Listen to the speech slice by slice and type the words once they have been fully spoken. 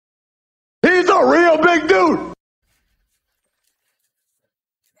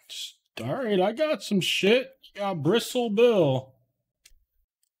Alright, I got some shit. Got Bristle Bill.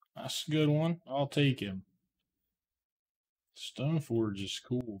 That's a good one. I'll take him. Stoneforge is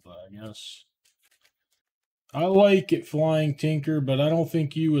cool, but I guess. I like it, Flying Tinker, but I don't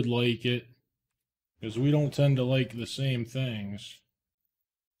think you would like it. Because we don't tend to like the same things.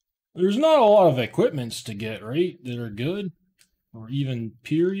 There's not a lot of equipments to get, right? That are good. Or even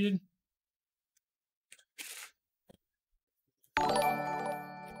period.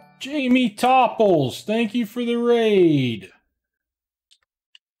 Jamie Topples, thank you for the raid.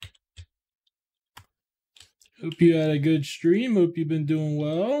 Hope you had a good stream. Hope you've been doing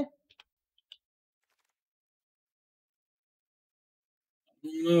well.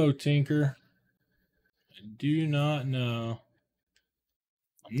 No, Tinker. I do not know.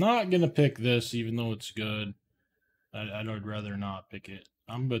 I'm not going to pick this, even though it's good. I'd rather not pick it.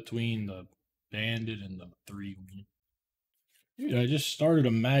 I'm between the Bandit and the 3-1. Dude, I just started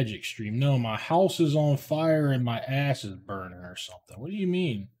a Magic stream. No, my house is on fire and my ass is burning or something. What do you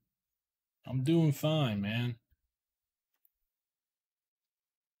mean? I'm doing fine, man.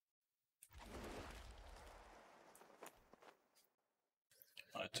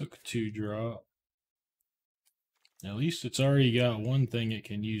 I took a 2-drop. At least it's already got one thing it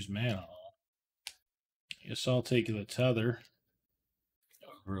can use mana on. I guess I'll take the Tether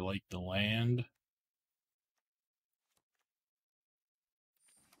over like the land.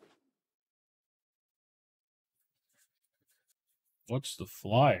 What's the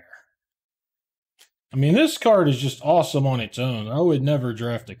flyer? I mean, this card is just awesome on its own. I would never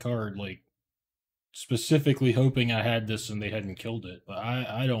draft a card like specifically hoping I had this and they hadn't killed it, but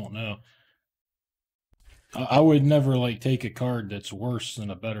I don't know. I would never like take a card that's worse than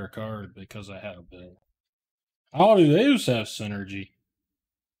a better card because I had a bill. How do those have synergy?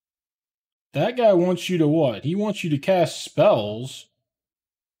 That guy wants you to what? He wants you to cast spells.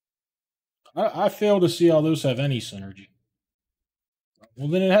 I fail to see how those have any synergy. Well,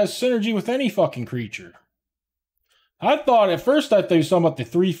 then it has synergy with any fucking creature. At first I thought he was talking about the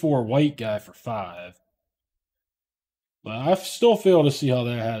 3/4 white guy for 5. But I still fail to see how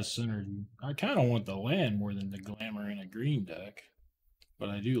that has synergy. I kind of want the land more than the glamour in a green deck. But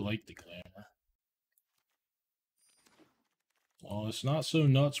I do like the glamour. Well, it's not so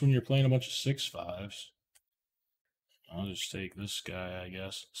nuts when you're playing a bunch of 6/5s. I'll just take this guy, I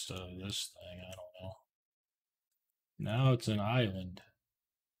guess, instead of this thing. I don't know. Now it's an island.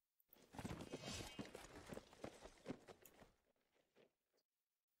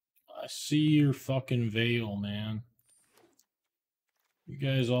 I see your fucking veil, man. You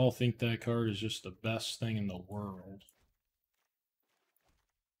guys all think that card is just the best thing in the world.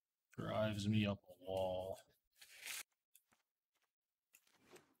 Drives me up a wall.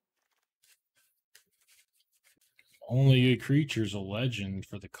 Only good creature's a legend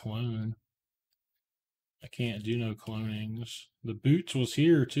for the clone. I can't do no clonings. The boots was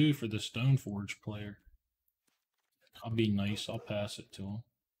here too for the Stoneforge player. I'll be nice, I'll pass it to him.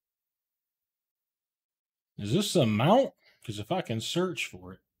 Is this a mount? Because if I can search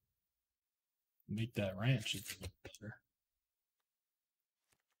for it, make that ranch look better.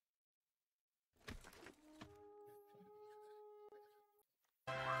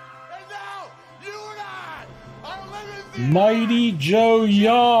 And now, you and I are living Mighty Joe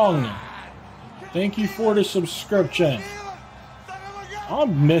Young, thank you for the subscription.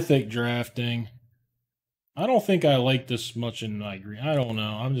 I'm Mythic drafting. I don't think I like this much in my green. I don't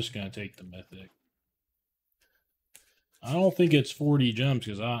know. I'm just going to take the Mythic. I don't think it's 40 gems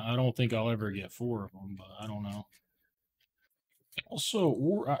because I don't think I'll ever get 4 of them, but I don't know. Also,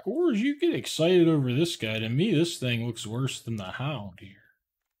 or you get excited over this guy. To me, this thing looks worse than the Hound here.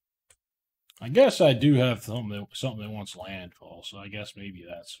 I guess I do have something that wants landfall, so I guess maybe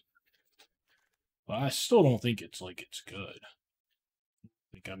that's. But I still don't think it's good. I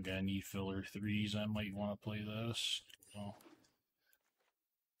think I'm gonna need filler 3s. I might want to play this. Well,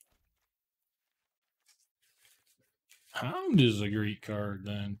 Hound is a great card,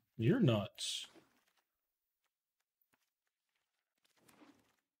 then. You're nuts.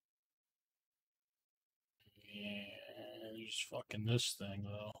 Yeah, just fucking this thing,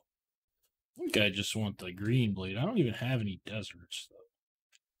 though. I think I just want the green blade. I don't even have any deserts, though.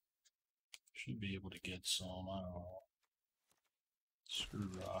 Should be able to get some. I don't know.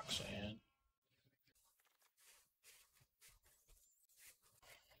 Screw Roxanne.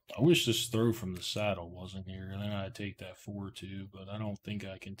 I wish this throw from the saddle wasn't here, and then I'd take that 4-2, but I don't think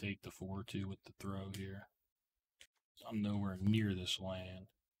I can take the 4-2 with the throw here. I'm nowhere near this land.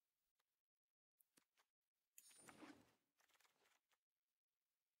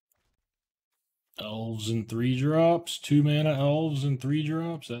 Elves and 3-drops. 2-mana elves and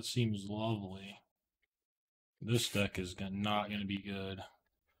 3-drops. That seems lovely. This deck is not going to be good.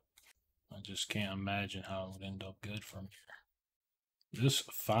 I just can't imagine how it would end up good from here. This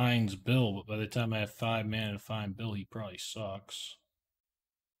finds Bill, but by the time I have 5 mana to find Bill, he probably sucks.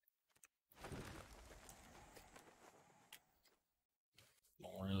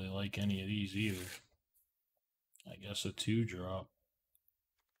 Don't really like any of these either. I guess a 2-drop.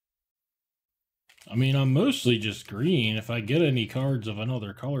 I mean, I'm mostly just green. If I get any cards of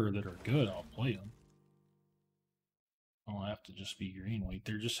another color that are good, I'll play them. I don't have to just be green. Wait,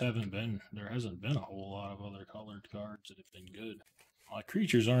 there hasn't been a whole lot of other colored cards that have been good. My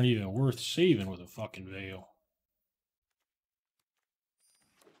creatures aren't even worth saving with a fucking veil.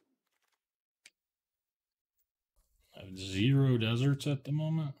 I have 0 deserts at the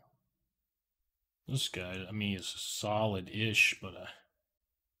moment. This guy, I mean, is solid-ish, but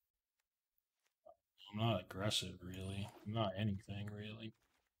I'm not aggressive, really. I'm not anything, really.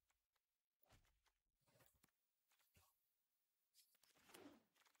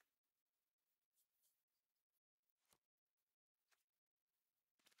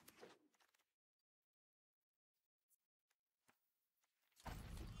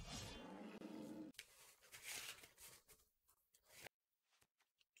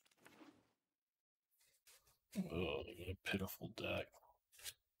 Oh, what a pitiful deck.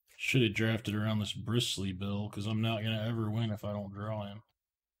 Should have drafted around this Bristly Bill, because I'm not going to ever win if I don't draw him.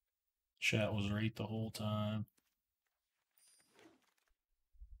 Chat was right the whole time.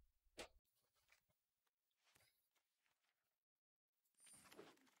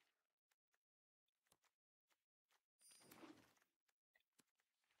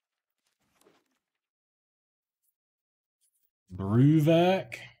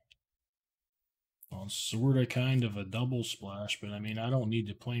 Bruvac. Well, sort of kind of a double splash, but I mean, I don't need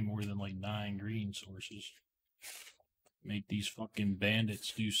to play more than like 9 green sources. Make these fucking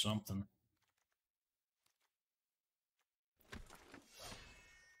bandits do something.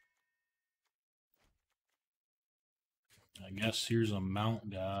 I guess here's a mount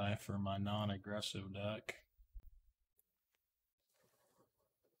guy for my non-aggressive deck.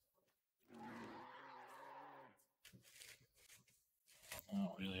 I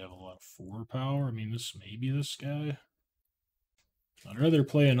don't really have a lot of 4 power. I mean, maybe this guy. I'd rather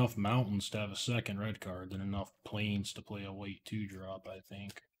play enough mountains to have a second red card than enough plains to play a white 2-drop, I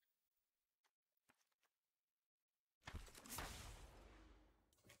think.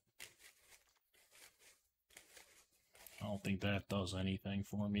 I don't think that does anything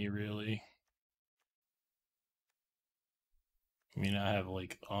for me, really. I mean, I have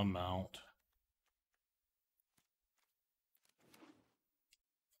like a mount.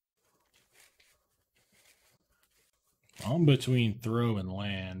 I'm between throw and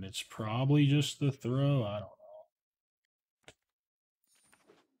land. It's probably just the throw. I don't know.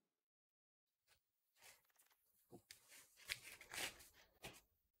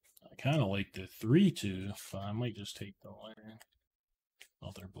 I kind of like the 3-2, but I might just take the land.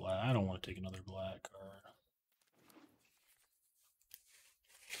 Another black. I don't want to take another black card.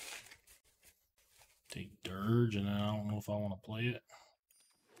 Take Dirge, and then I don't know if I want to play it.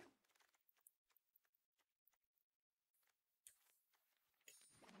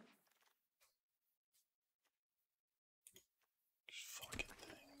 Fucking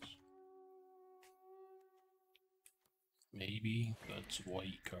things. Maybe that's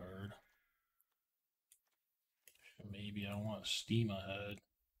white card. Maybe I want to steam ahead.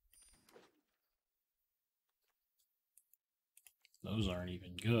 Those aren't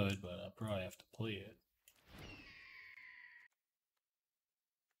even good, but I probably have to play it.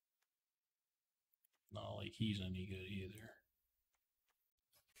 Not like he's any good either.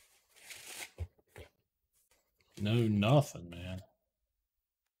 No, nothing, man.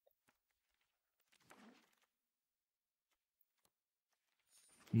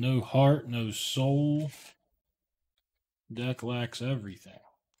 No heart, no soul. Deck lacks everything.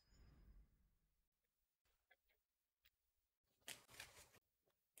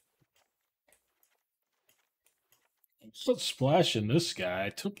 What's splashing this guy? I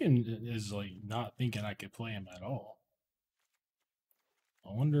took him as like not thinking I could play him at all.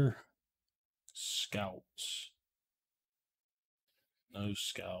 I wonder. Scouts. No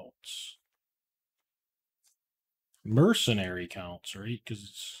scouts. Mercenary counts, right? Because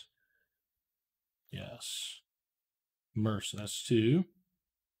it's. Yes. That's 2.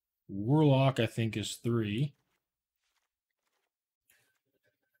 Warlock, I think, is 3.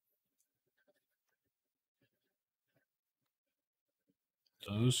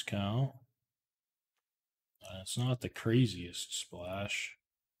 Those count. It's not the craziest splash.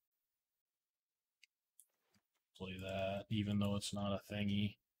 even though it's not a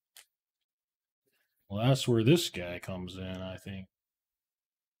thingy. Well, that's where this guy comes in, I think.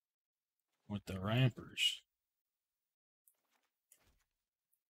 With the rampers.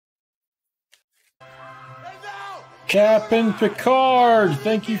 Captain Picard,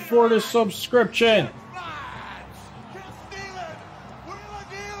 thank you for the subscription.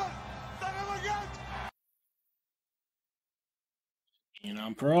 And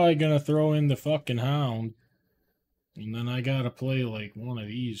I'm probably going to throw in the fucking Hound. And then I got to play like one of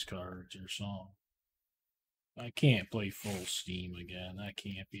these cards or something. I can't play full Steam again. That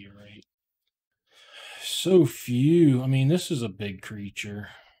can't be right. So few. I mean, this is a big creature.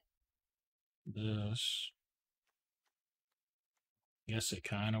 This. Guess it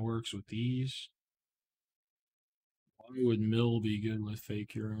kind of works with these. Why would Mill be good with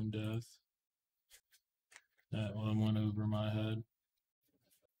Fake Your Own Death? That one went over my head.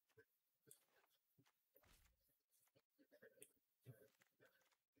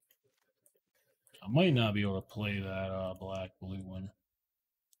 I might not be able to play that black blue one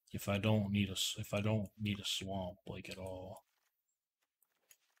if I don't need a swamp like at all.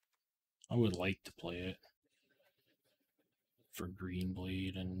 I would like to play it for Green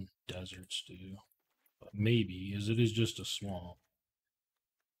Blade and Deserts too, but maybe as it is just a swamp.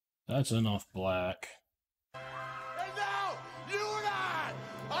 That's enough black. And now, you and I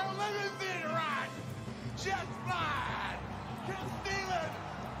are living the right. Just fine. Kill stealing.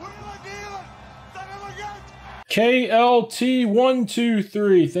 Wheeler dealing. Son of a gun.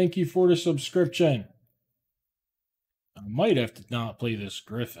 KLT123, thank you for the subscription. I might have to not play this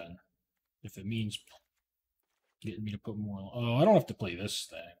Griffin if it means getting me to put more. Oh, I don't have to play this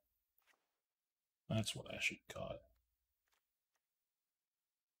thing. That's what I should cut.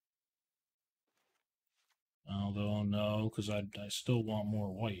 Although, no, because I still want more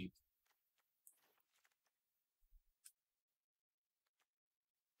white.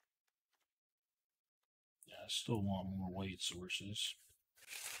 Yeah, I still want more white sources.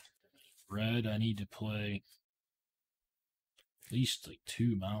 Red, I need to play at least like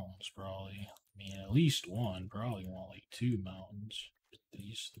 2 mountains, probably. I mean, at least one. Probably want like 2 mountains. At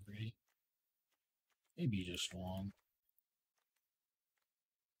least 3. Maybe just 1.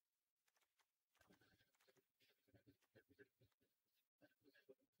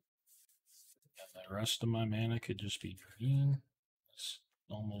 And the rest of my mana could just be green. It's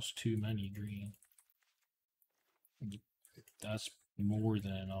almost too many green. That's more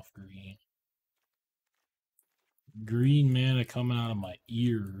than enough green. Green mana coming out of my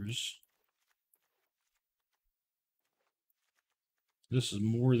ears. This is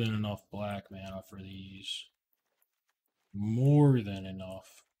more than enough black mana for these. More than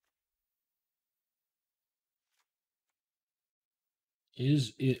enough.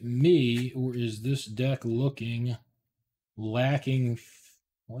 Is it me, or is this deck looking lacking?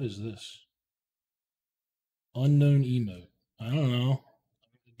 What is this? Unknown emote. I don't know.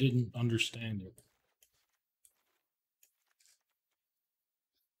 I didn't understand it.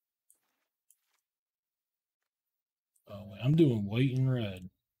 Oh, wait, I'm doing white and red.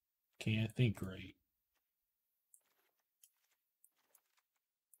 Can't think right.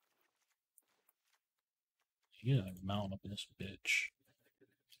 You gotta mount up this bitch.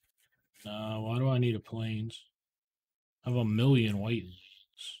 Why do I need a plains? I have a million white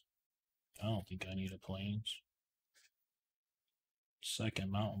lands. I don't think I need a plains.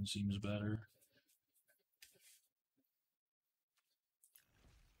 Second mountain seems better.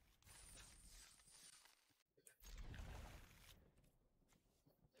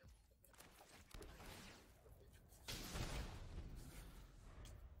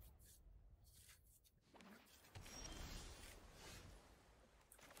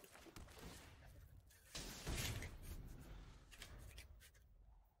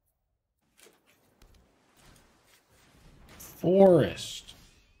 Forest.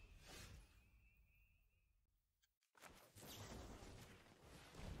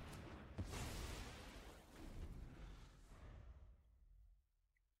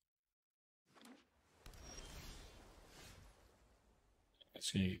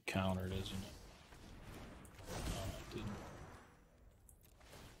 It's gonna get countered, isn't it? No, it didn't.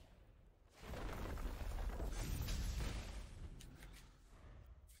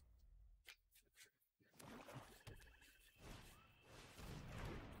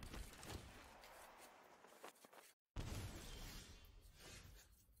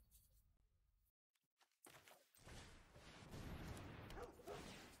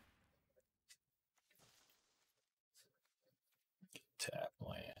 Tap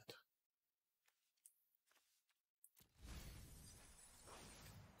land.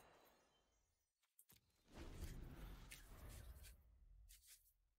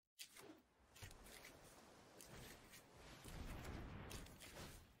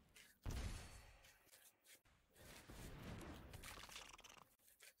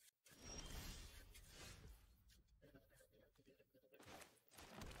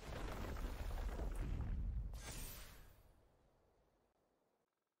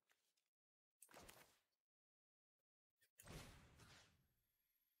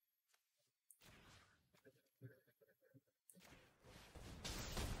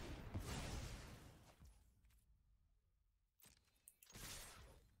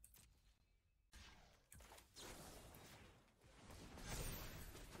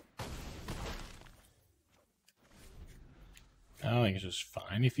 think it's just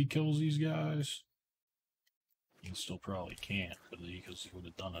fine if he kills these guys. He still probably can't, because he would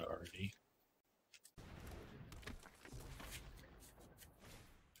have done it already.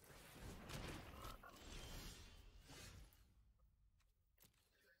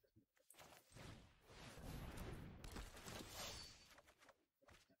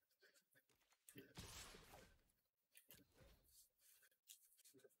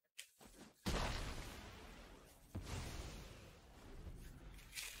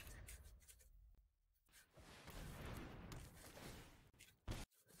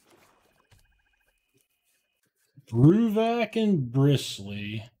 Bruvac and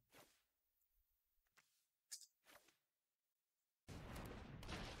Bristly.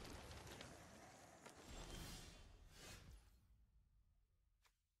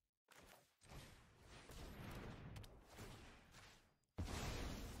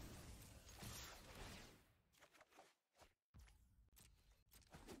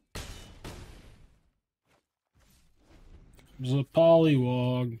 There's a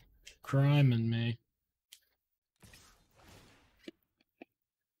Poliwag criming me.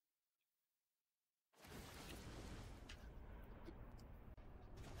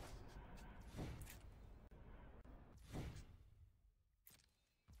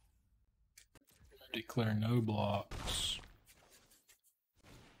 Declare no blocks.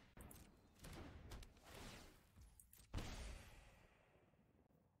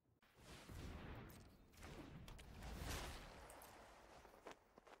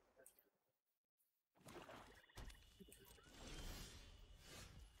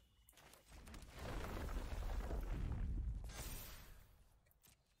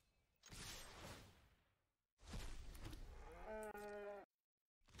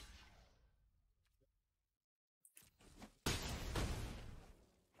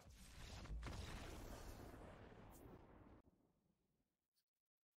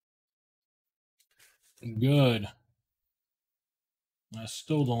 Good. I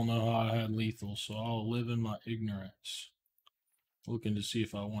still don't know how I had lethal, so I'll live in my ignorance. Looking to see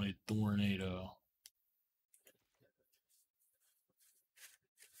if I wanted Tornado.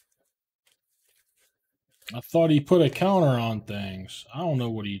 I thought he put a counter on things. I don't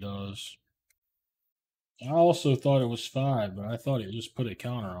know what he does. I also thought it was 5, but I thought it just put a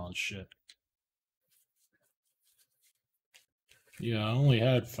counter on shit. Yeah, I only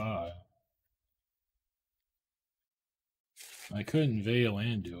had 5. I couldn't veil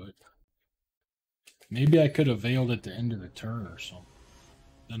and do it. Maybe I could have veiled at the end of the turn or something.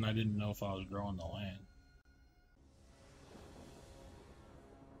 Then I didn't know if I was drawing the land.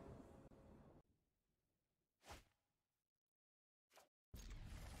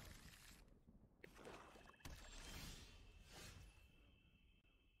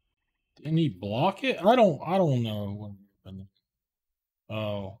 Didn't he block it? I don't know what happened.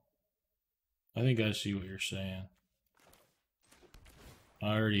 Oh. I think I see what you're saying.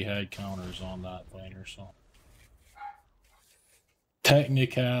 I already had counters on that thing or something.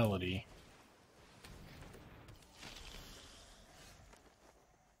 Technicality.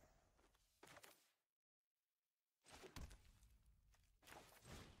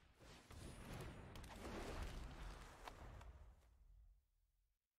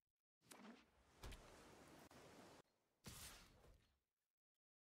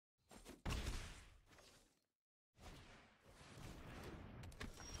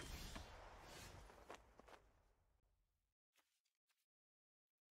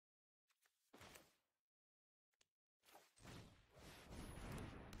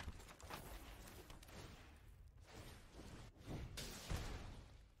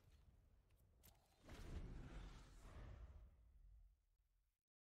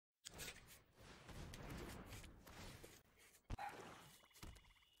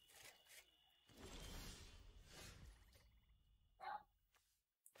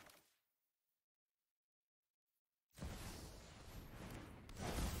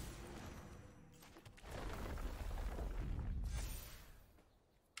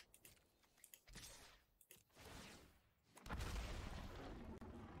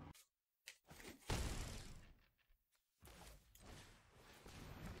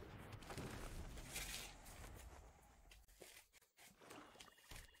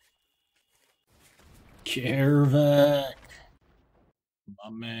 Kervac. My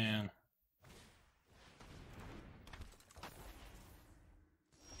man.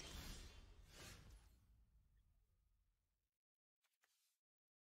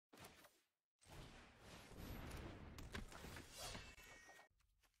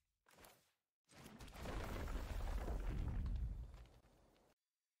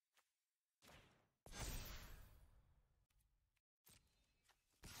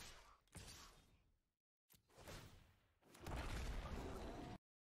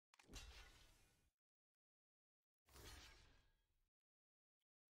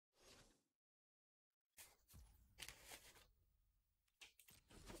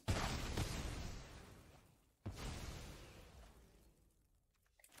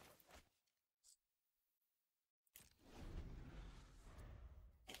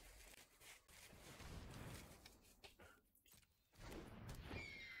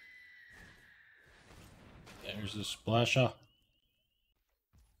 There's the splasher.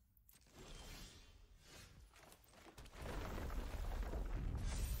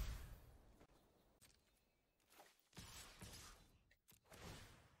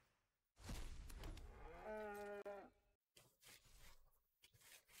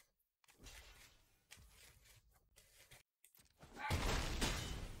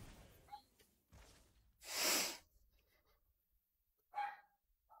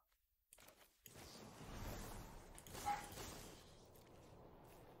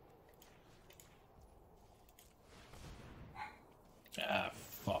 Ah,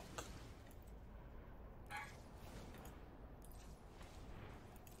 fuck.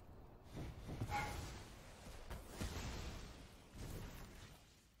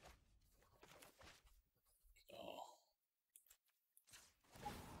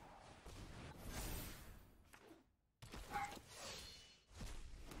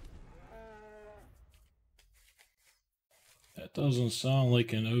 That doesn't sound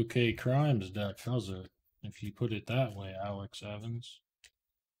like an OK Crimes deck, does it? If you put it that way, Alex Evans.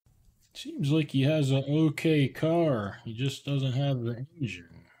 Seems like he has an OK car. He just doesn't have the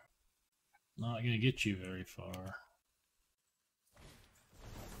engine. Not gonna get you very far.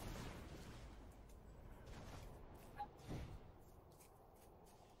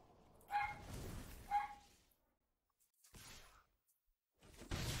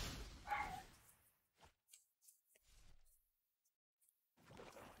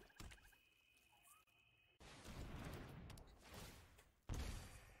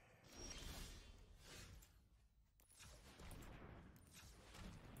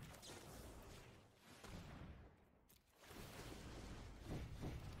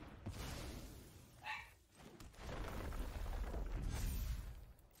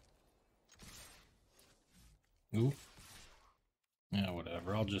 Ooh. Yeah,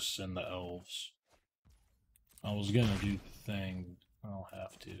 whatever. I'll just send the elves. I was gonna do the thing. I'll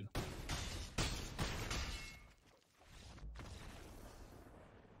have to.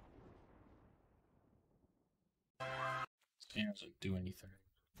 This doesn't do anything.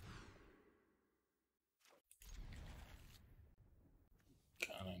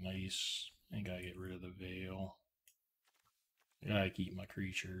 Kinda nice. I gotta get rid of the veil. I gotta keep my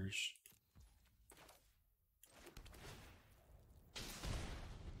creatures.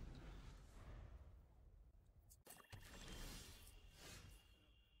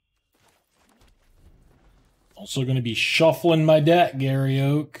 Also going to be shuffling my deck, Gary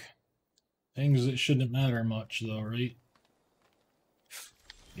Oak. Things that shouldn't matter much, though, right?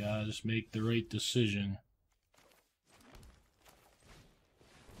 Gotta just make the right decision.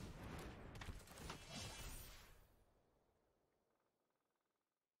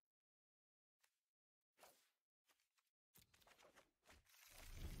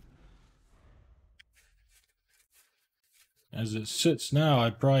 As it sits now,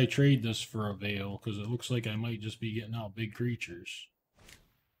 I'd probably trade this for a veil, because it looks like I might just be getting out big creatures.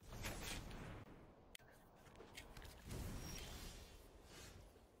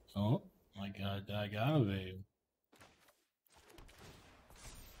 Oh, I got a veil.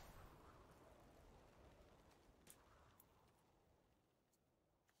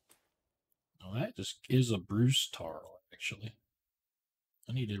 Oh, that just is a Bruce Tarl, actually.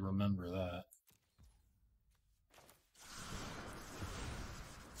 I need to remember that.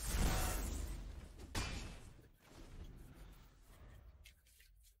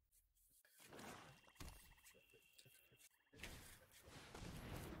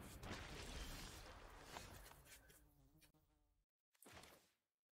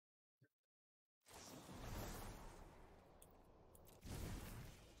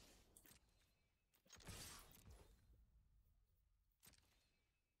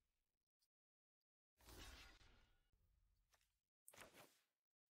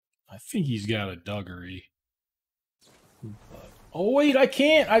 I think he's got a Duggery. Oh, wait, I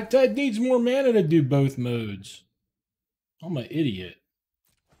can't. That needs more mana to do both modes. I'm an idiot.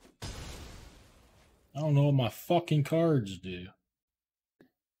 I don't know what my fucking cards do.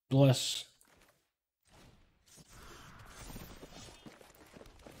 Bless.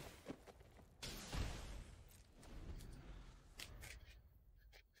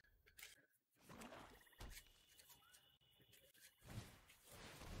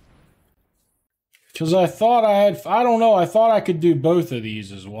 Because I thought I don't know, I thought I could do both of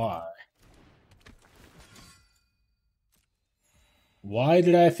these is why. Why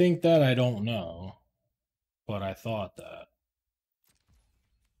did I think that? I don't know. But I thought that.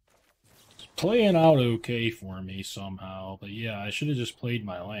 It's playing out okay for me somehow. But yeah, I should have just played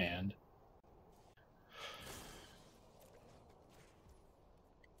my land.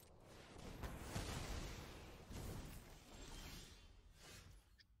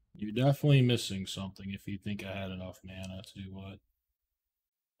 You're definitely missing something if you think I had enough mana to do what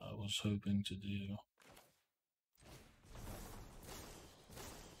I was hoping to do.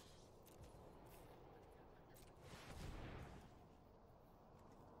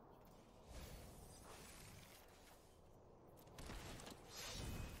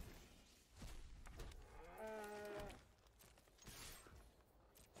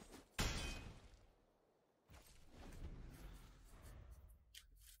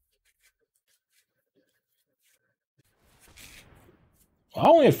 I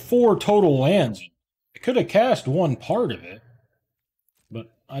only had 4 total lands. I could have cast one part of it,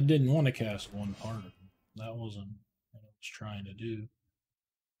 but I didn't want to cast one part of it. That wasn't what I was trying to do.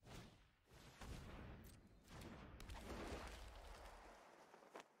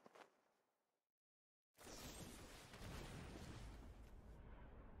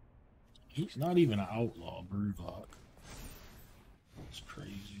 He's not even an outlaw, Bruvok. That's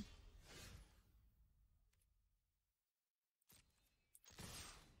crazy.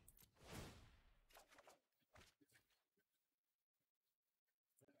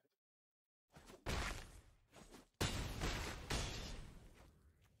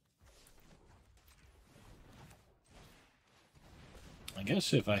 I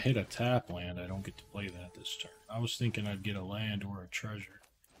guess if I hit a tap land, I don't get to play that this turn. I was thinking I'd get a land or a treasure.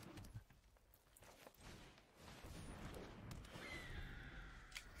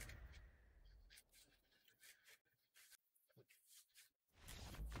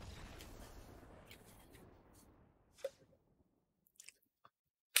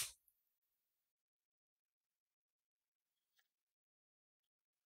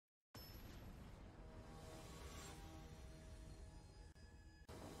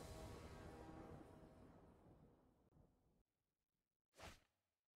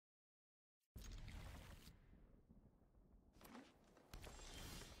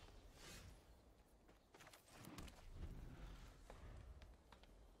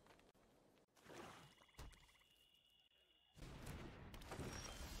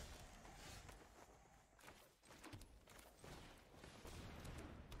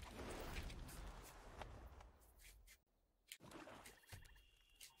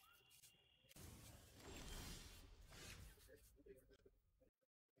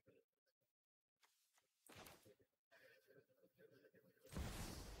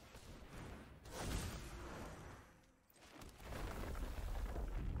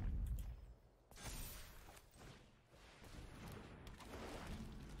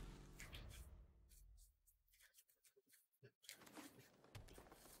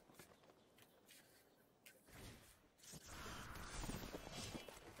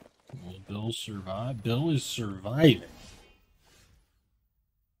 Will Bill survive? Bill is surviving.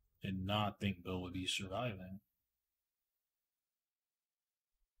 Did not think Bill would be surviving.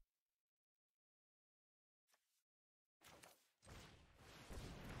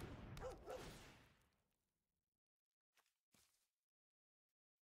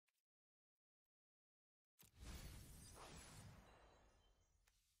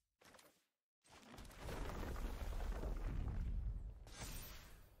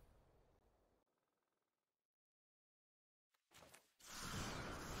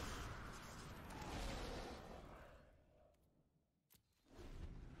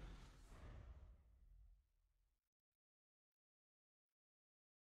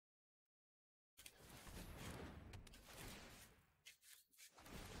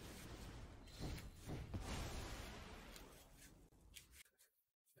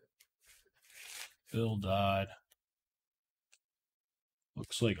 Bill died.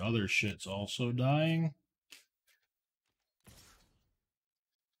 Looks like other shit's also dying.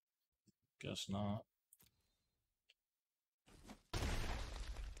 Guess not.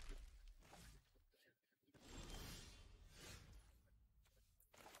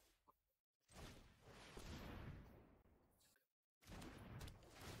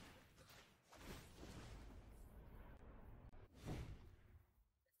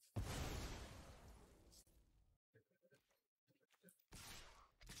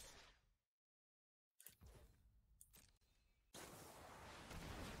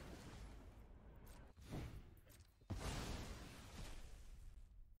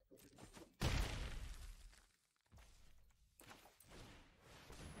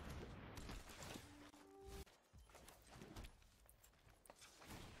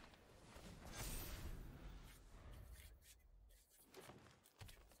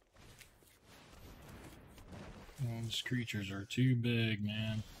 These creatures are too big,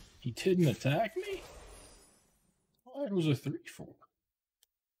 man. He didn't attack me? Well, it was a 3/4.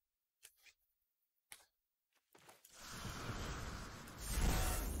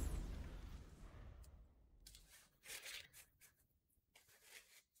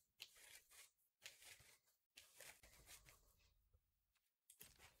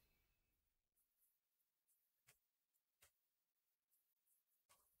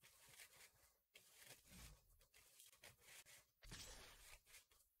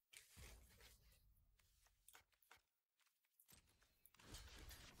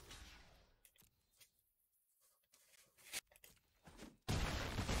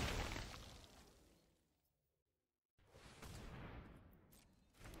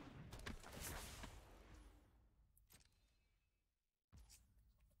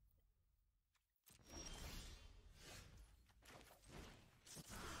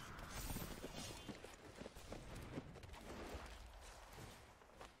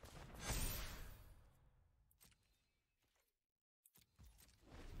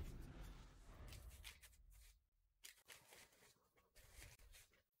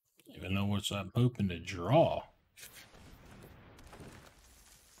 much I'm hoping to draw.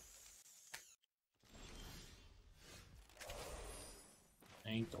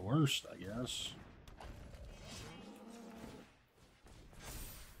 Ain't the worst, I guess.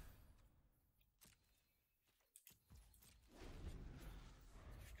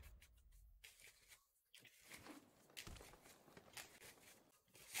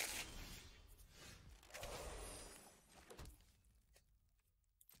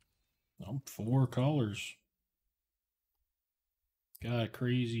 I'm 4 colors. Got a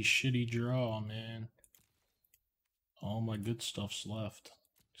crazy shitty draw, man. All my good stuff's left.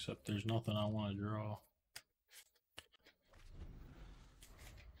 Except there's nothing I want to draw.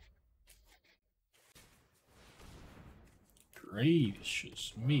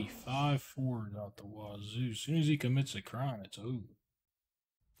 Gracious me. 5-4 out the wazoo. As soon as he commits a crime, it's over.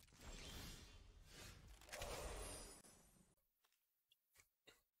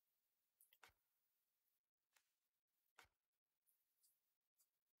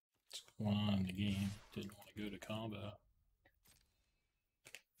 What's going on in the game? Didn't want to go to combat.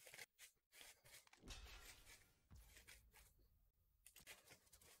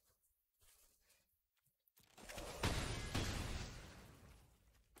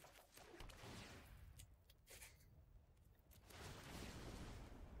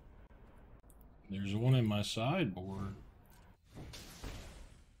 There's one in my sideboard.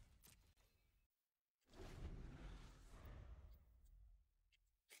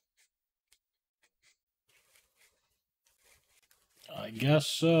 I guess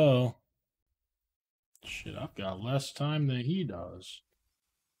so. Shit, I've got less time than he does.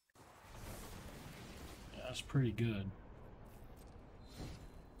 Yeah, that's pretty good.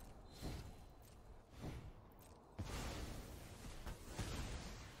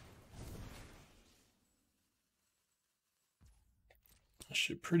 I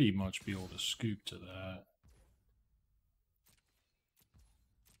should pretty much be able to scoop to that.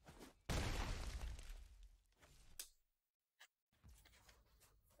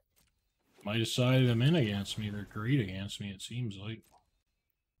 Might have sided them in against me. They're great against me, it seems like.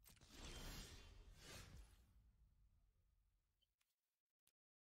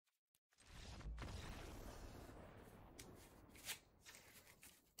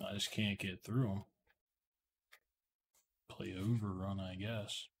 I just can't get through them. Play overrun, I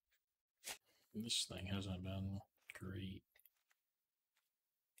guess. This thing hasn't been great.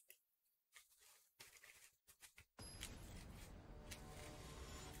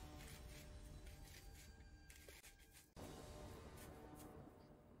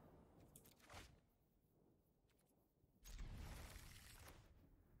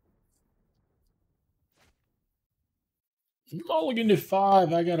 Mulligan to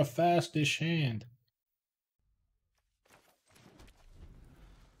 5. I got a fastish hand.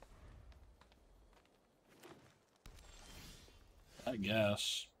 I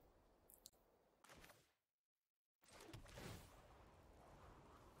guess.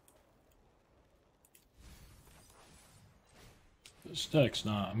 This deck's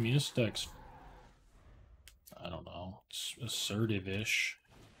not, I mean, this deck's, I don't know, it's assertive-ish.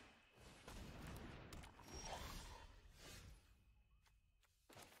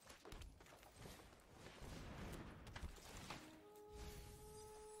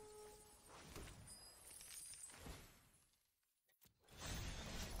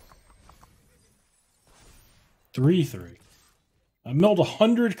 Three. I milled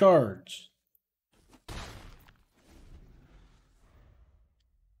 100 cards.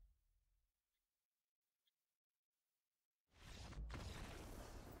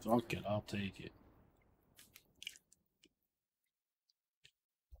 Fuck it, I'll take it.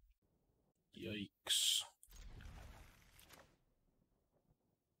 Yikes.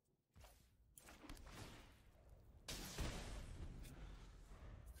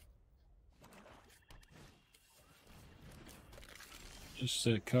 Just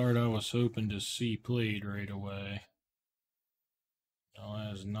that card I was hoping to see played right away. No,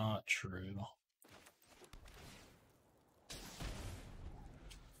 that is not true.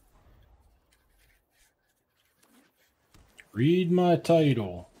 Read my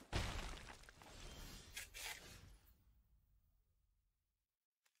title.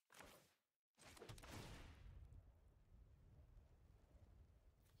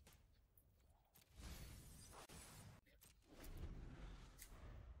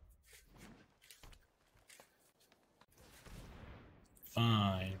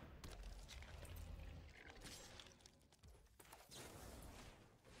 Fine.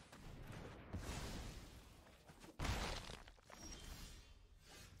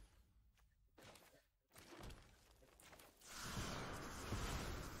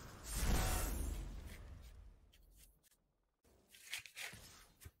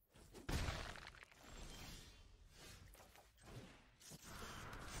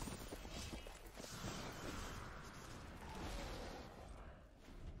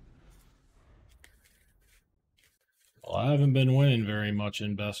 I haven't been winning very much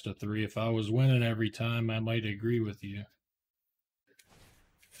in best of 3. If I was winning every time, I might agree with you.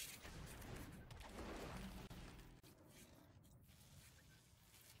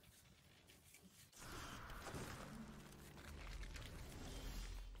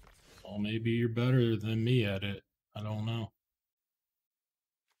 Well, maybe you're better than me at it. I don't know.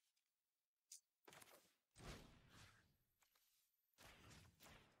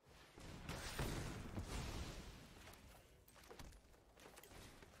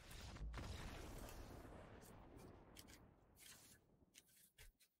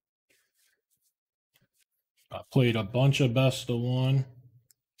 I played a bunch of best of 1.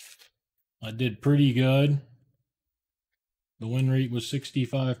 I did pretty good. The win rate was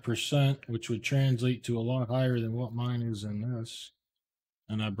 65%, which would translate to a lot higher than what mine is in this.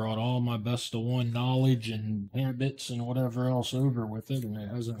 And I brought all my best of 1 knowledge and habits and whatever else over with it, and it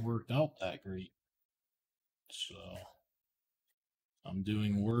hasn't worked out that great. So I'm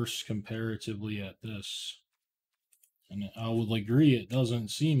doing worse comparatively at this. And I will agree, it doesn't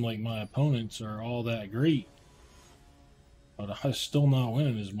seem like my opponents are all that great. But I'm still not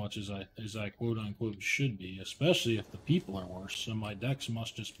winning as much as I quote unquote should be, especially if the people are worse, so my decks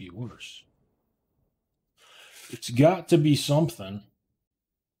must just be worse. It's got to be something.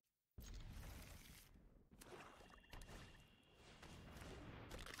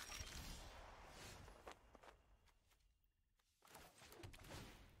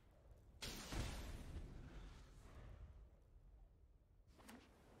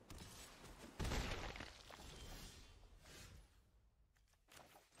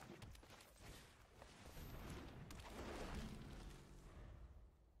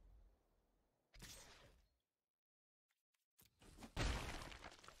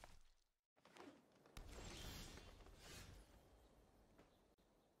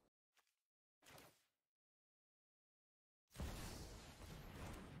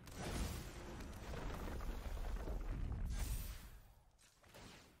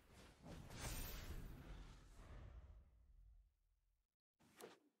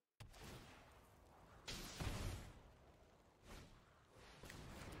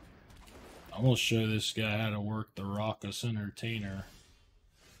 I'm going to show this guy how to work the Raucous Entertainer.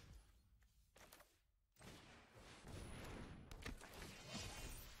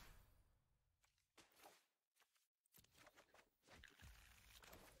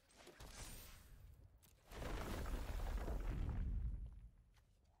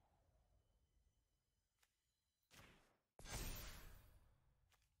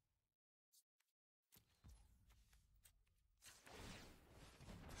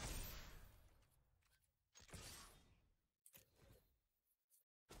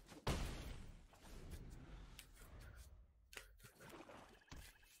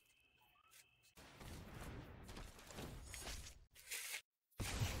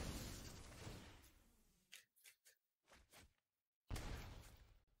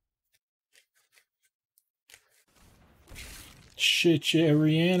 Shit, yeah,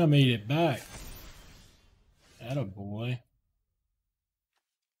 reanimate it back. Attaboy.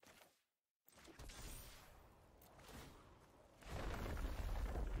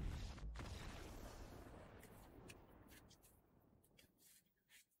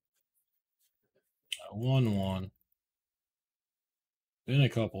 I won one. Been a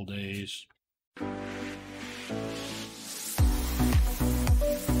couple days.